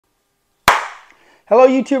Hello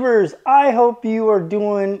YouTubers, I hope you are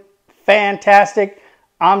doing fantastic.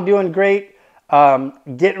 I'm doing great.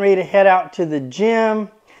 Getting ready to head out to the gym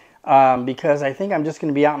because I think I'm just going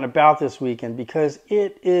to be out and about this weekend because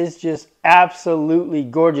it is just absolutely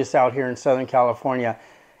gorgeous out here in Southern California.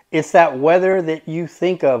 It's that weather that you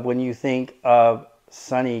think of when you think of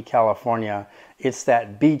sunny California. It's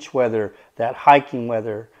that beach weather, that hiking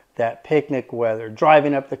weather, that picnic weather,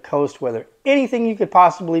 driving up the coast weather, anything you could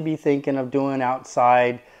possibly be thinking of doing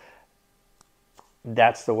outside,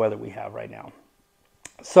 that's the weather we have right now.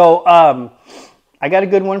 So I got a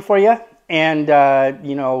good one for you. And,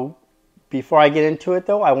 you know, before I get into it,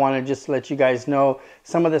 though, I want to just let you guys know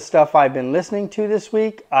some of the stuff I've been listening to this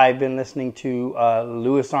week. I've been listening to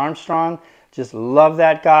Louis Armstrong. Just love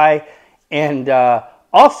that guy. And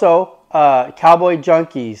also Cowboy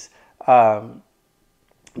Junkies.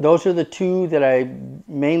 Those are the two that I've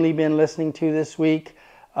mainly been listening to this week.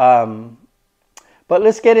 But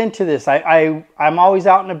let's get into this. I'm always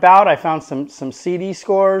out and about. I found some CD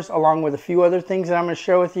scores along with a few other things that I'm going to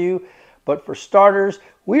share with you. But for starters,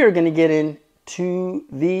 we are going to get into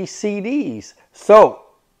the CDs. So,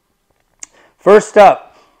 first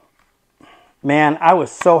up, man, I was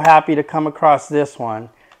so happy to come across this one.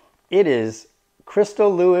 It is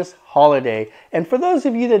Crystal Lewis Holiday. And for those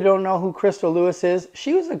of you that don't know who Crystal Lewis is,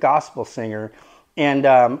 she was a gospel singer. And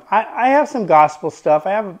I have some gospel stuff.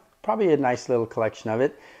 I have probably a nice little collection of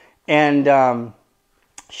it. And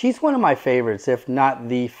she's one of my favorites, if not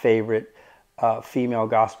the favorite female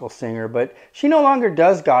gospel singer. But she no longer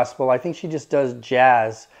does gospel. I think she just does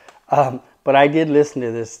jazz. But I did listen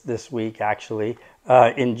to this week, actually,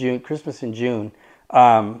 in June, Christmas in June.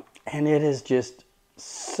 And it is just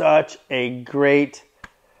such a great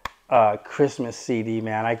Christmas CD,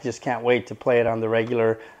 man. I just can't wait to play it on the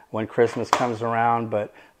regular when Christmas comes around.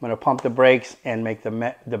 But I'm going to pump the brakes and make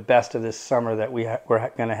the best of this summer that we're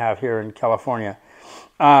going to have here in California.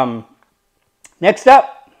 Next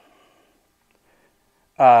up,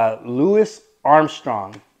 Louis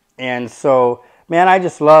Armstrong. And so, man, I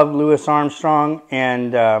just love Louis Armstrong. And,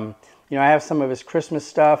 you know, I have some of his Christmas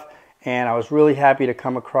stuff. And I was really happy to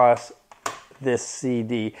come across this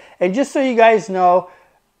CD. And just so you guys know,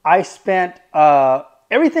 I spent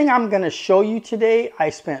everything I'm going to show you today,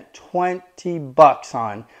 I spent 20 bucks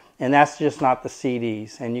on, and that's just not the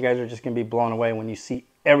CDs. And you guys are just going to be blown away when you see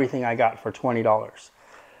everything I got for $20.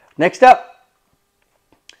 Next up,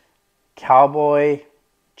 Cowboy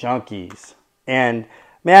Junkies. And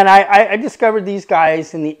man, I discovered these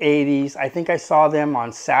guys in the 80s. I think I saw them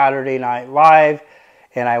on Saturday Night Live,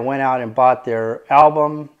 and I went out and bought their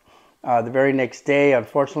album. The very next day.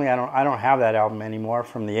 Unfortunately, I don't have that album anymore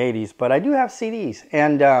from the 80s, but I do have CDs.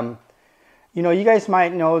 And, you know, you guys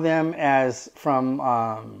might know them as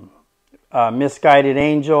from Misguided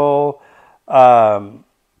Angel,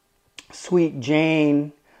 Sweet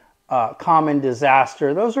Jane, Common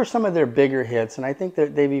Disaster. Those are some of their bigger hits, and I think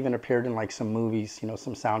that they've even appeared in like some movies, you know,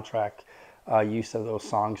 some soundtrack use of those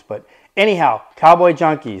songs. But anyhow, Cowboy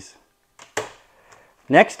Junkies.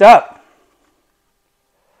 Next up,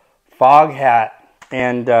 Foghat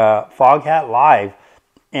and Foghat Live.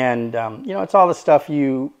 And, you know, it's all the stuff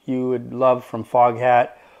you would love from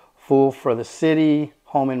Foghat. Fool for the City,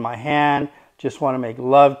 Home in My Hand, Just Want to Make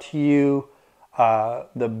Love to You.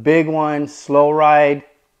 The big one, Slow Ride.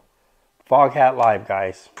 Foghat Live,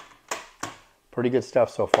 guys. Pretty good stuff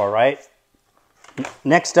so far, right?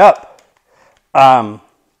 Next up,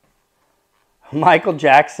 Michael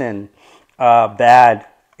Jackson, Bad.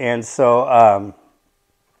 And so,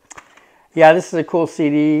 yeah, this is a cool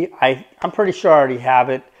CD. I'm pretty sure I already have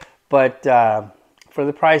it, but for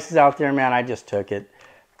the prices out there, man, I just took it.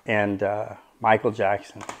 And Michael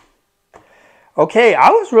Jackson. Okay,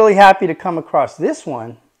 I was really happy to come across this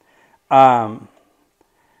one. And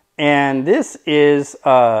this is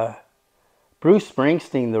Bruce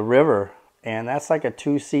Springsteen, The River. And that's like a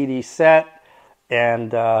 2 CD set.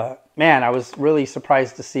 And man, I was really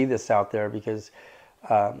surprised to see this out there because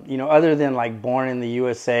you know, other than like Born in the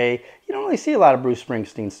USA, you don't really see a lot of Bruce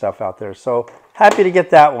Springsteen stuff out there. So happy to get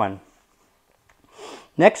that one.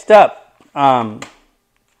 Next up, the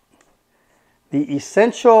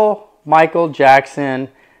Essential Michael Jackson.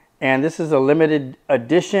 And this is a limited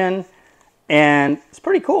edition. And it's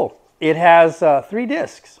pretty cool. It has 3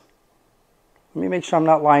 discs. Let me make sure I'm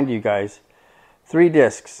not lying to you guys. 3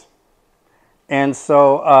 discs. And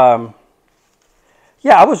so,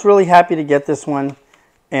 yeah, I was really happy to get this one.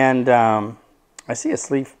 And I see a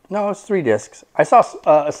sleeve. No, it's 3 discs. I saw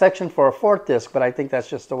a section for a 4th disc, but I think that's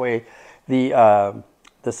just the way the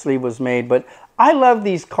sleeve was made. But I love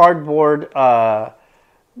these cardboard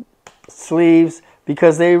sleeves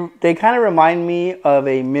because they kind of remind me of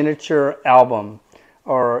a miniature album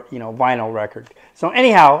or, you know, vinyl record. So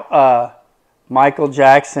anyhow, Michael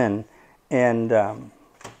Jackson, and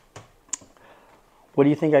what do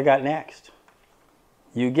you think I got next?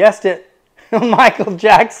 You guessed it, Michael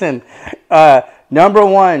Jackson, number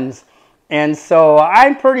ones. And so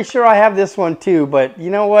I'm pretty sure I have this one too, but you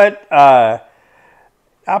know what? I'll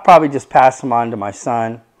probably just pass them on to my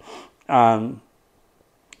son.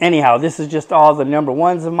 Anyhow, this is just all the number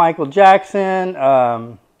ones of Michael Jackson.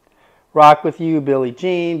 Rock With You, Billie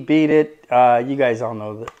Jean, Beat It. You guys all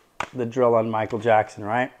know the drill on Michael Jackson,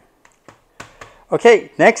 right?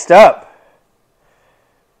 Okay, next up.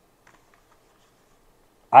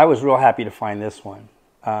 I was real happy to find this one.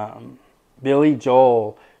 Billy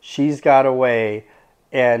Joel, She's Got Away.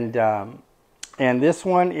 And this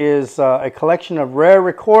one is a collection of rare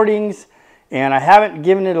recordings. And I haven't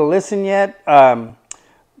given it a listen yet.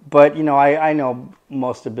 But, you know, I know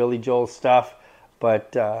most of Billy Joel's stuff.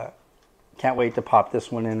 But can't wait to pop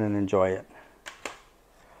this one in and enjoy it.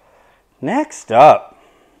 Next up,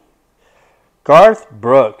 Garth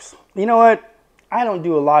Brooks. You know what? I don't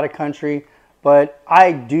do a lot of country, but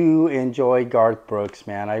I do enjoy Garth Brooks,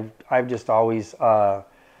 man. I've just always dug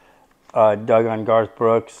on Garth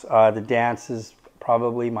Brooks. The Dance is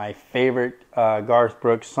probably my favorite Garth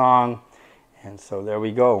Brooks song. And so there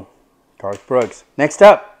we go, Garth Brooks. Next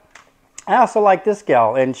up, I also like this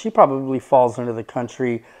gal, and she probably falls under the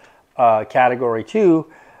country category too.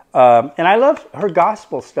 And I love her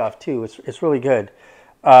gospel stuff too. It's really good.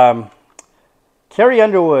 Carrie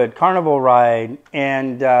Underwood, Carnival Ride,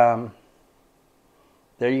 and there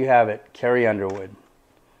you have it, Carrie Underwood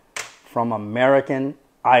from American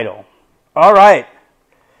Idol. All right,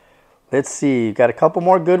 let's see. Got a couple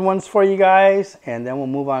more good ones for you guys, and then we'll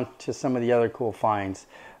move on to some of the other cool finds.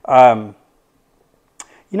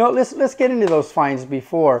 You know, let's get into those finds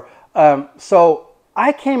before. So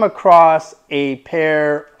I came across a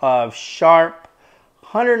pair of Sharp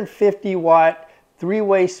 150 watt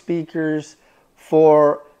three-way speakers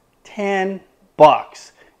for $10.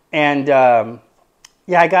 And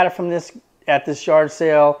yeah, I got it from at this yard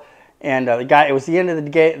sale. And the guy, it was the end of the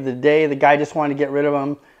day. The guy just wanted to get rid of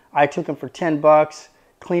them. I took them for $10,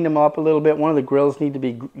 cleaned them up a little bit. One of the grills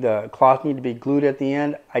the cloth needed to be glued at the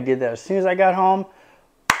end. I did that as soon as I got home.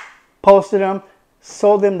 Posted them,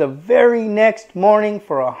 sold them the very next morning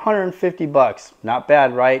for $150. Not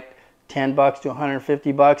bad, right? $10 to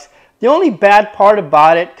 $150. The only bad part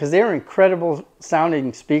about it, because they were incredible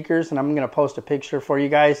sounding speakers, and I'm going to post a picture for you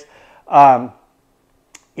guys,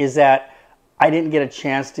 is that I didn't get a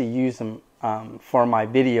chance to use them for my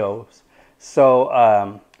videos.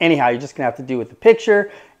 So anyhow, you're just going to have to do with the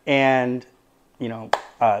picture, and you know,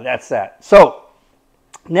 that's that. So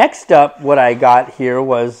next up, what I got here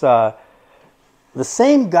was the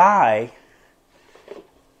same guy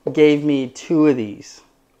gave me 2 of these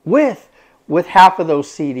with half of those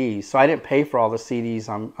CDs. So I didn't pay for all the CDs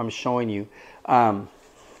I'm showing you.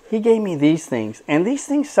 He gave me these things, and these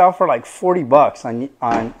things sell for like $40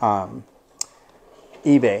 on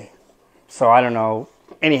eBay. So I don't know.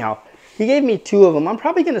 Anyhow, he gave me 2 of them. I'm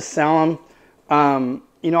probably going to sell them.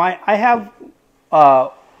 You know, I have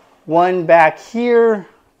one back here.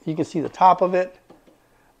 You can see the top of it.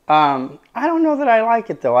 I don't know that I like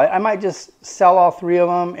it though. I might just sell all 3 of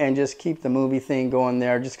them and just keep the movie thing going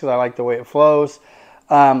there just because I like the way it flows.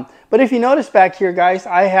 But if you notice back here, guys,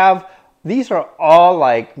 I have, these are all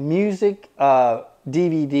like music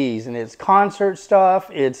DVDs, and it's concert stuff,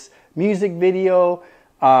 it's music video,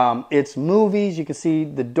 it's movies. You can see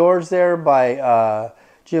The Doors there by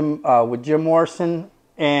Jim Morrison.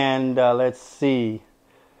 And let's see.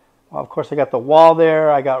 Well, of course, I got The Wall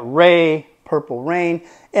there. I got Ray, Purple Rain,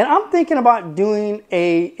 and I'm thinking about doing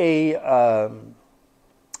a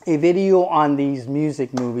video on these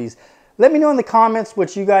music movies. Let me know in the comments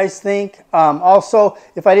what you guys think. Also,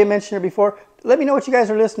 if I didn't mention it before, let me know what you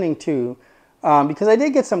guys are listening to, because I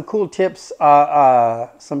did get some cool tips,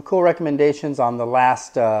 some cool recommendations on the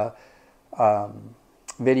last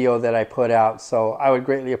video that I put out. So I would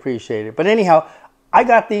greatly appreciate it. But anyhow, I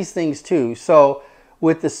got these things too. So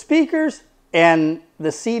with the speakers and the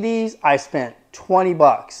CDs, I spent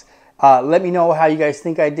 $20. Let me know how you guys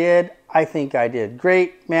think I did. I think I did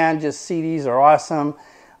great, man. Just CDs are awesome.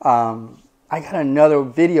 I got another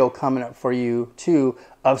video coming up for you too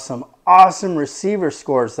of some awesome receiver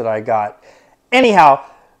scores that I got. Anyhow,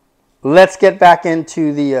 let's get back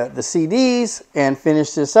into the CDs and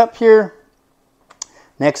finish this up here.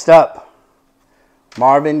 Next up,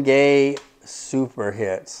 Marvin Gaye super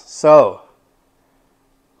hits. So,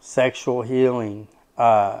 Sexual Healing,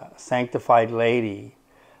 Sanctified Lady,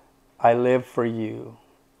 I Live for You,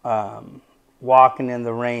 Walking in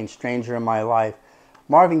the Rain, Stranger in My Life.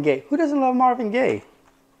 Marvin Gaye. Who doesn't love Marvin Gaye?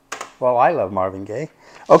 Well, I love Marvin Gaye.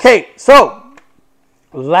 Okay, so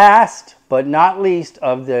last but not least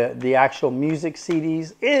of the actual music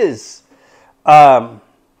CDs is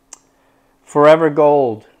Forever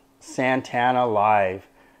Gold, Santana Live.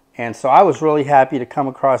 And so I was really happy to come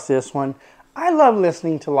across this one. I love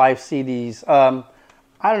listening to live CDs.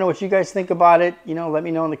 I don't know what you guys think about it. You know, let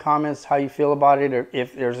me know in the comments how you feel about it, or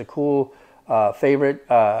if there's a cool favorite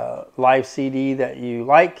live CD that you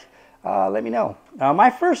like. Let me know. My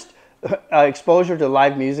first exposure to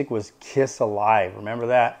live music was Kiss Alive. Remember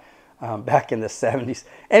that? Back in the 70s.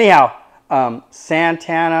 Anyhow,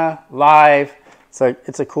 Santana Live. So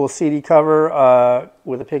it's a cool CD cover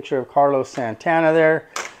with a picture of Carlos Santana there.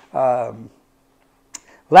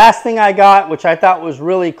 Last thing I got, which I thought was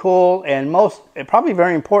really cool and probably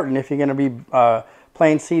very important if you're going to be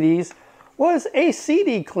playing CDs, was a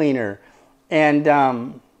CD cleaner. And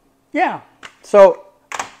yeah, so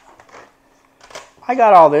I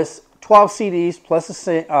got all this, 12 CDs plus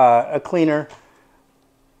a cleaner.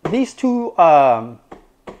 These two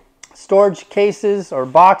storage cases or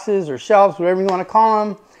boxes or shelves, whatever you want to call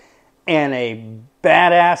them, and a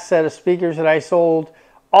badass set of speakers that I sold,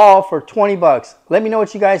 all for 20 bucks. Let me know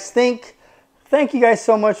what you guys think. Thank you guys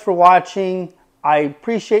so much for watching. I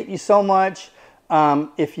appreciate you so much.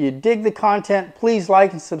 If you dig the content, please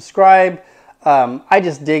like and subscribe. I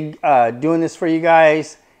just dig doing this for you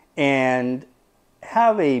guys. And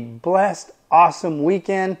have a blessed, awesome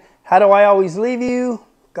weekend. How do I always leave you?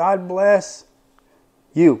 God bless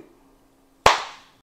you.